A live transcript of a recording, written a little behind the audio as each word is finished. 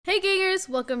guys,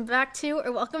 welcome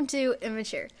to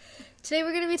Immature. Today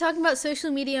we're going to be talking about social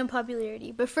media and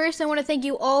popularity. But first, I want to thank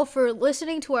you all for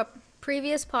listening to our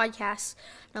previous podcasts.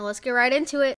 Now let's get right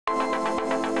into it.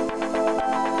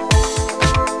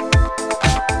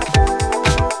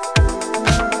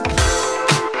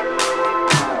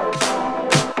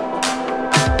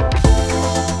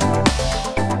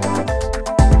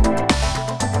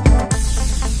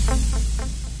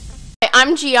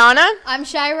 I'm Gianna. I'm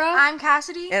Shira. I'm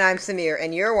Cassidy. And I'm Samir,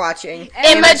 and you're watching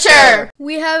Immature.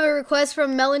 We have a request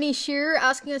from Melanie Shearer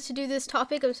asking us to do this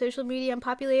topic of social media and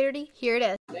popularity. Here it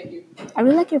is. I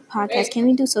really like your podcast. Can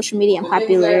we do social media and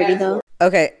popularity, though?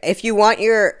 Okay, if you want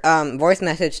your voice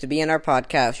message to be in our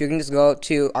podcast, you can just go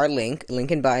to our link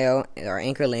in bio, our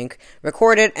anchor link,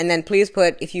 record it, and then please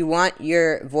put, if you want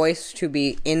your voice to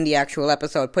be in the actual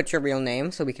episode, put your real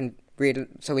name so we can read it,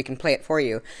 so we can play it for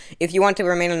you. If you want to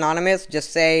remain anonymous, just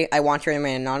say, I want to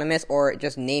remain anonymous, or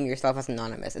just name yourself as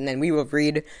anonymous, and then we will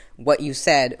read what you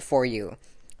said for you.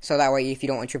 So that way, if you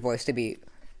don't want your voice to be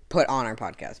put on our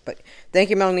podcast. But thank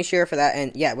you, Melanie Shearer, for that,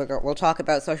 and yeah, we'll talk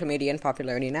about social media and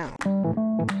popularity now.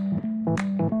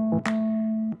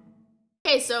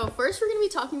 Okay, so first we're going to be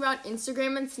talking about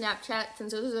Instagram and Snapchat,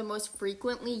 since those are the most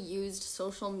frequently used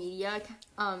social media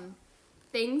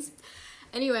things.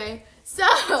 Anyway, so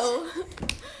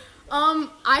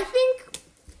I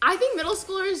think middle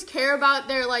schoolers care about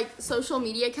their social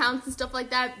media accounts and stuff like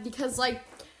that because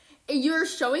you're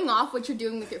showing off what you're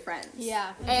doing with your friends.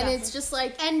 Yeah, exactly.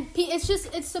 And it's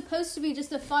just it's supposed to be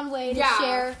just a fun way to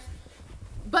share.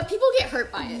 But people get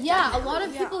hurt by it. Yeah, definitely. A lot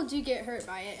of people do get hurt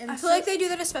by it. And I feel like they do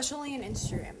that especially in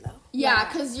Instagram, though. Yeah,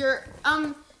 because you're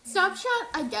Snapchat,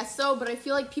 I guess so, but I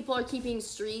feel like people are keeping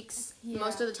streaks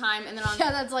most of the time, and then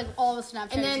that's all the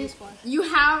Snapchat and then is used for. You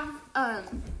have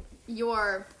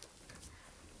your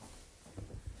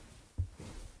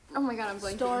oh my god, I'm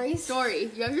blanking. Story.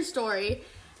 You have your story,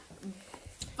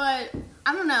 but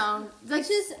I don't know. I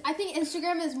think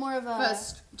Instagram is more of a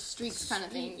streaks kind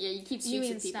of thing. Yeah, you keep streaks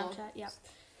with people. Snapchat, yeah.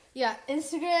 Yeah,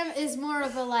 Instagram is more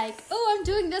of a I'm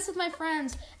doing this with my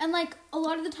friends. And a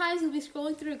lot of the times you'll be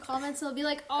scrolling through the comments and they'll be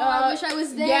like, I wish I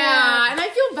was there. Yeah, and I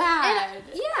feel bad.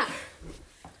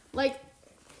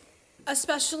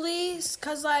 Especially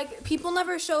because, people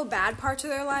never show bad parts of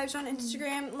their lives on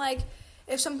Instagram.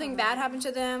 If something bad happened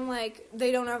to them,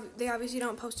 they obviously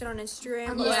don't post it on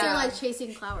Instagram. Unless they're,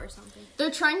 chasing clout or something.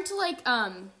 They're trying to,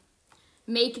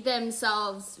 make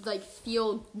themselves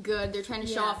feel good. They're trying to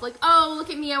show off oh, look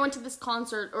at me, I went to this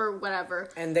concert or whatever.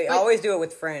 And they always do it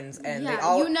with friends, and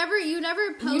you never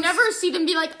post. You never see them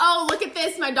be like, oh, look at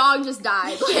this, my dog just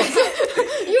died. You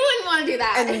wouldn't want to do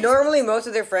that. And normally most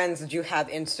of their friends do have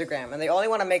Instagram, and they only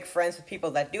want to make friends with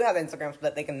people that do have Instagram so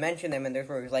that they can mention them in their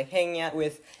stories, hanging out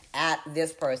with at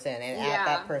this person and at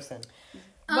that person.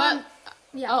 But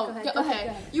yeah, go ahead.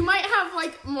 ahead. You might have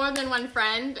more than one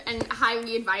friend, and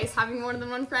highly advise having more than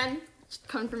one friend.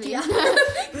 Come from me. Yeah.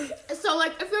 So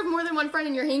if you have more than one friend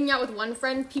and you're hanging out with one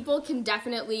friend, people can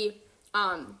definitely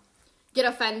get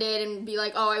offended and be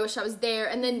like, oh, I wish I was there,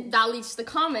 and then that leads to the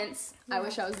comments. I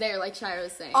wish I was there, like Shira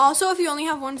was saying. Also, if you only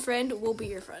have one friend, we'll be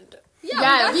your friend.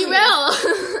 Yeah, we will.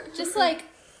 Just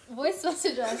voice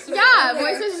message us. Yeah,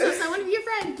 voice message us. I want to be your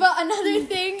friend. But another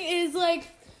thing is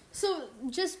so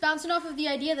just bouncing off of the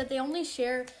idea that they only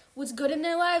share what's good in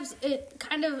their lives,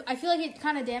 I feel like it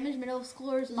kind of damaged middle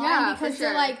schoolers' mind because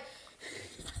they're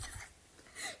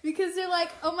because they're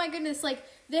oh my goodness,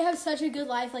 they have such a good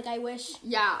life, I wish.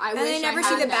 Yeah, I wish. And they never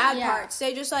see the bad parts.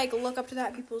 They just look up to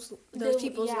those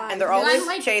people's lives. And they're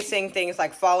always chasing things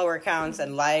like follower counts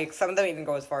and likes. Some of them even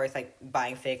go as far as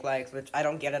buying fake likes, which I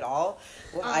don't get at all.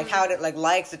 How did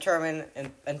likes determine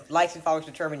and likes and followers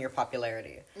determine your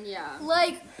popularity? Yeah.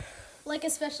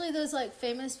 Especially those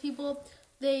famous people,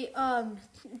 they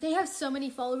have so many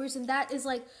followers, and that is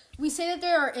we say that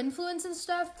there are influence and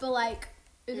stuff, but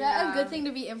is that a good thing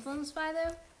to be influenced by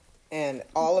though? And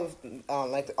all of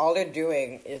all they're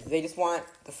doing is they just want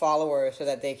the followers so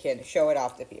that they can show it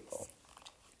off to people.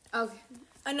 Okay.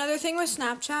 Another thing with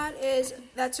Snapchat is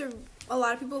a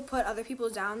lot of people put other people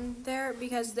down there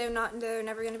because they're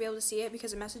never going to be able to see it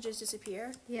because the messages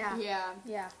disappear. Yeah.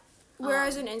 Yeah.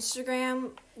 Whereas in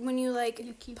Instagram, when you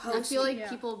keep post, I feel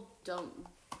people don't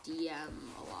DM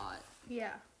a lot.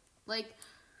 Yeah.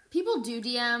 People do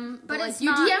DM, but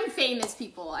you DM famous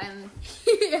people, and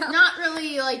not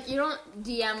really, you don't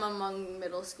DM among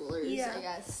middle schoolers, I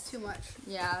guess. Too much.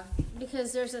 Yeah.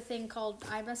 Because there's a thing called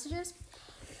iMessages.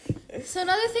 So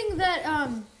another thing that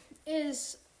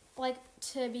is,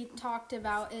 to be talked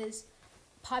about is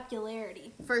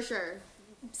popularity. For sure.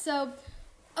 So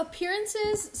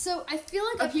Appearances. So I feel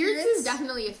like Appearances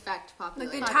definitely affect Like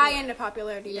popularity. they tie into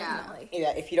popularity, Yeah. definitely.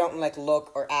 Yeah, if you don't like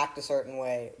look or act a certain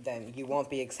way, then you won't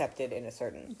be accepted in a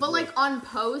certain. But group. like on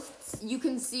posts, you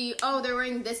can see, oh, they're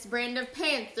wearing this brand of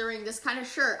pants, they're wearing this kind of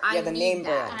shirt. I yeah, the need name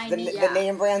that. brands. The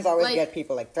name brands always Like, get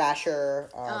people like Thrasher,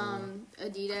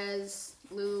 Adidas,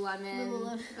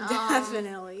 Lululemon,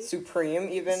 Definitely. Supreme,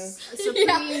 even.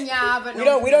 Supreme, yeah, but We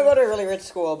don't go to a really rich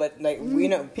school, but like we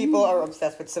know people are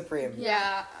obsessed with Supreme.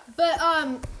 Yeah. But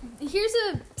here's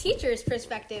a teacher's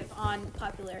perspective on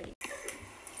popularity.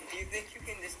 Do you think you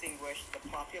can distinguish the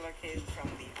popular kids from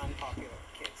the unpopular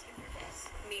kids in your class?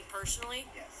 Me personally,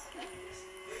 Yes.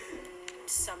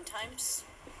 sometimes.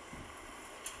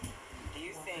 Do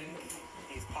you think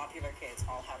these popular kids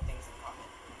all have things in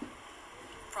common?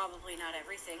 Probably not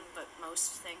everything, but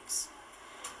most things.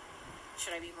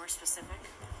 Should I be more specific?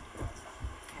 No, that's fine.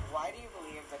 Why do you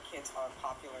believe that kids are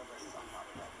popular versus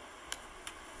unpopular?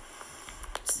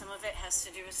 Some of it has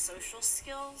to do with social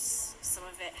skills. Some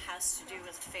of it has to do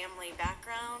with family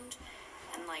background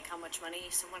and like how much money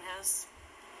someone has.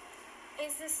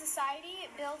 Is the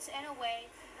society built in a way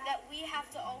that we have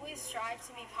to always strive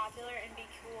to be popular and be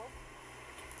cool?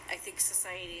 I think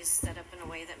society is set up in a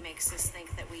way that makes us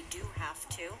think that we do have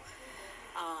to,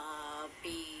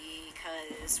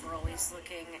 because we're always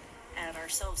looking at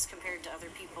ourselves compared to other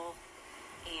people,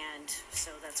 and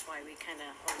so that's why we kind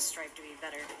of always strive to be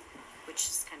better, which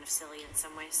is kind of silly in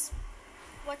some ways.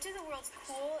 What do the words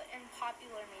cool and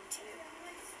popular mean to you?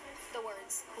 The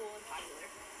words cool and popular.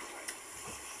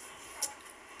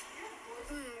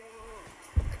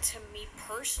 To me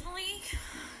personally,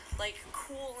 like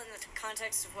cool in the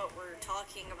context of what we're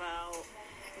talking about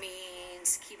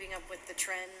means keeping up with the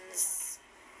trends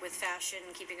with fashion,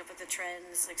 keeping up with the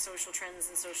trends, like social trends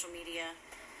and social media.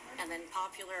 And then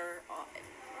popular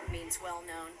means well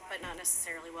known, but not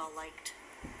necessarily well liked.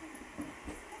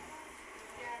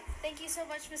 Thank you so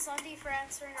much, Miss Lundy, for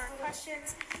answering our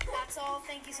questions. That's all.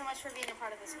 Thank you so much for being a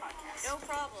part of this podcast. No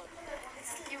problem.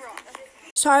 You're wrong.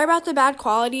 Sorry about the bad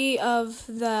quality of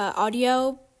the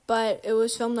audio, but it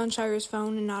was filmed on Shire's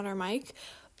phone and not our mic.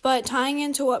 But tying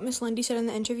into what Miss Lindy said in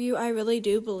the interview, I really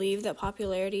do believe that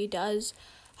popularity does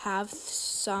have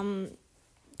some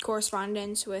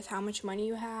correspondence with how much money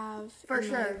you have. For and,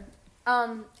 sure.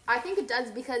 like, I think it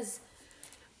does because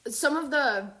some of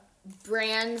the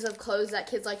brands of clothes that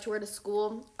kids like to wear to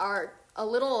school are a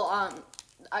little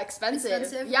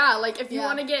expensive. Yeah, like if you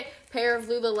want to get a pair of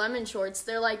Lululemon shorts,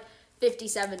 they're like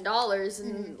 $57,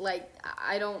 and like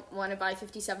I don't want to buy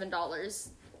 $57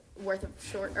 worth of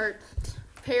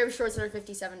pair of shorts that are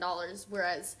 $57,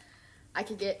 whereas I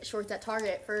could get shorts at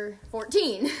Target for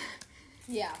 $14.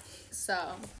 Yeah.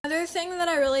 So Another thing that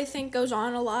I really think goes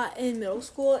on a lot in middle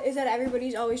school is that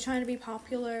everybody's always trying to be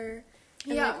popular.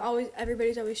 And like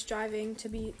everybody's always striving to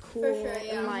be cool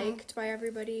and liked by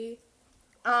everybody.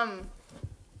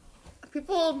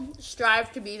 People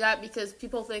strive to be that because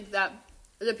people think that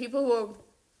the people who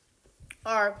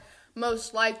are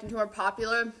most liked and who are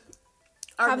popular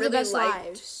are have really the best liked.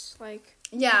 lives. Like,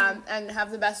 Yeah, and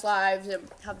have the best lives and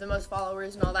have the most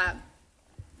followers and all that.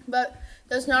 But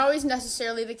that's not always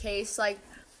necessarily the case. Like,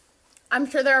 I'm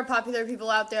sure there are popular people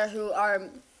out there who are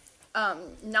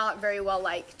not very well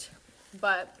liked,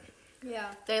 but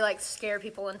they like scare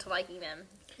people into liking them.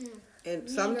 And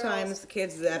sometimes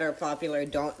kids that are popular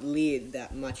don't lead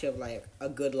that much of like a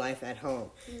good life at home.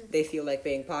 They feel like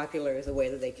being popular is a way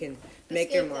that they can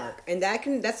make their mark, and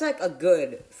that's like a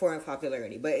good form of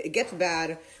popularity. But it gets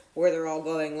bad where they're all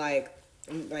going like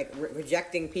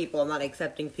rejecting people, not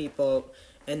accepting people,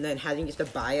 and then having just a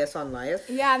bias on life.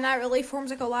 yeah, and that really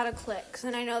forms like a lot of cliques,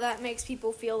 and I know that makes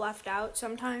people feel left out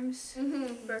sometimes.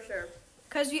 For sure.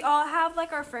 Because we all have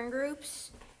like our friend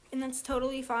groups, and that's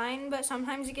totally fine, but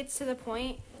sometimes it gets to the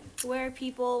point where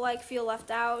people like feel left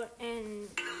out, and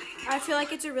I feel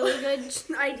like it's a really good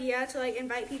idea to like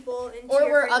invite people into Or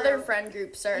your where friend other group. friend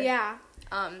groups are Yeah.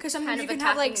 because sometimes kind you of can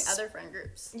attacking have, like, other friend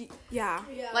groups. Yeah.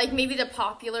 Like maybe the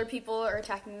popular people are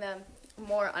attacking the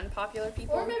more unpopular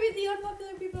people. Or maybe the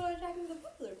unpopular people are attacking the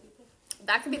popular people.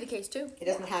 That could be the case too. It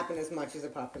doesn't happen as much as the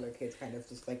popular kids kind of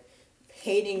just like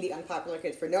hating the unpopular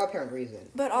kids for no apparent reason.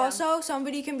 But also,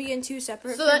 somebody can be in two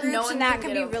separate So friend that no groups, one and that can can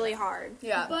get be over really hard.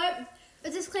 Yeah. But a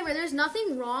disclaimer: there's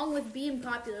nothing wrong with being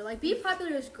popular. Like being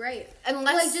popular is great.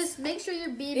 Unless like just make sure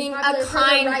you're being a popular for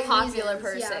kind, the right popular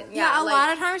reasons. person. Yeah, a like,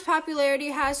 lot of times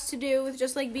popularity has to do with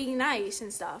just like being nice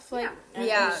and stuff. Like,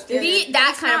 Yeah, it's be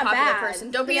that kind of not popular bad. person.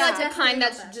 Don't be Yeah, like the definitely kind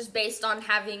that's not bad. just based on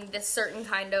having this certain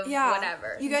kind of yeah,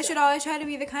 whatever. You guys should always try to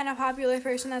be the kind of popular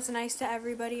person that's nice to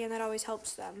everybody, and that always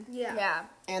helps them. Yeah. Yeah.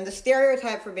 And the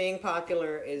stereotype for being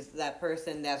popular is that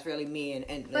person that's really mean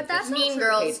and But that's not Mean true.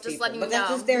 Girls, hates just people. letting But you that's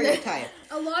know. the stereotype.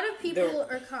 A lot of people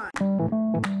are kind.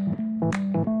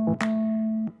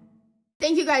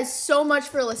 Thank you guys so much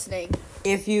for listening.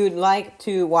 If you'd like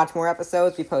to watch more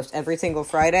episodes, we post every single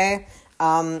Friday.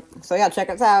 So yeah, check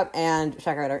us out and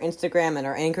check out our Instagram and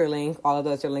our Anchor link. All of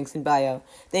those are links in bio.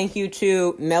 Thank you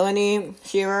to Melanie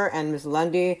Shearer and Miss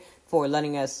Lundy for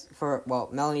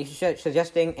Melanie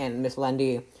suggesting and Miss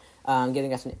Lundy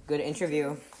giving us a good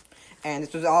interview. And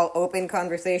this was all open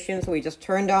conversation, so we just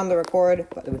turned on the record,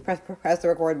 we pressed the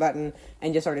record button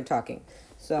and just started talking.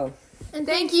 So, And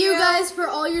thank you guys for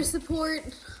all your support.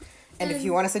 and if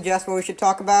you want to suggest what we should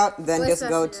talk about, then Let's just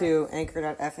go message to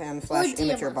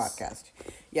anchor.fm/immature DM us. podcast.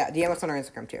 Yeah, DM us on our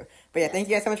Instagram too. But yeah, thank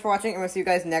you guys so much for watching, and we'll see you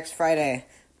guys next Friday.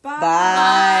 Bye.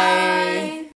 Bye.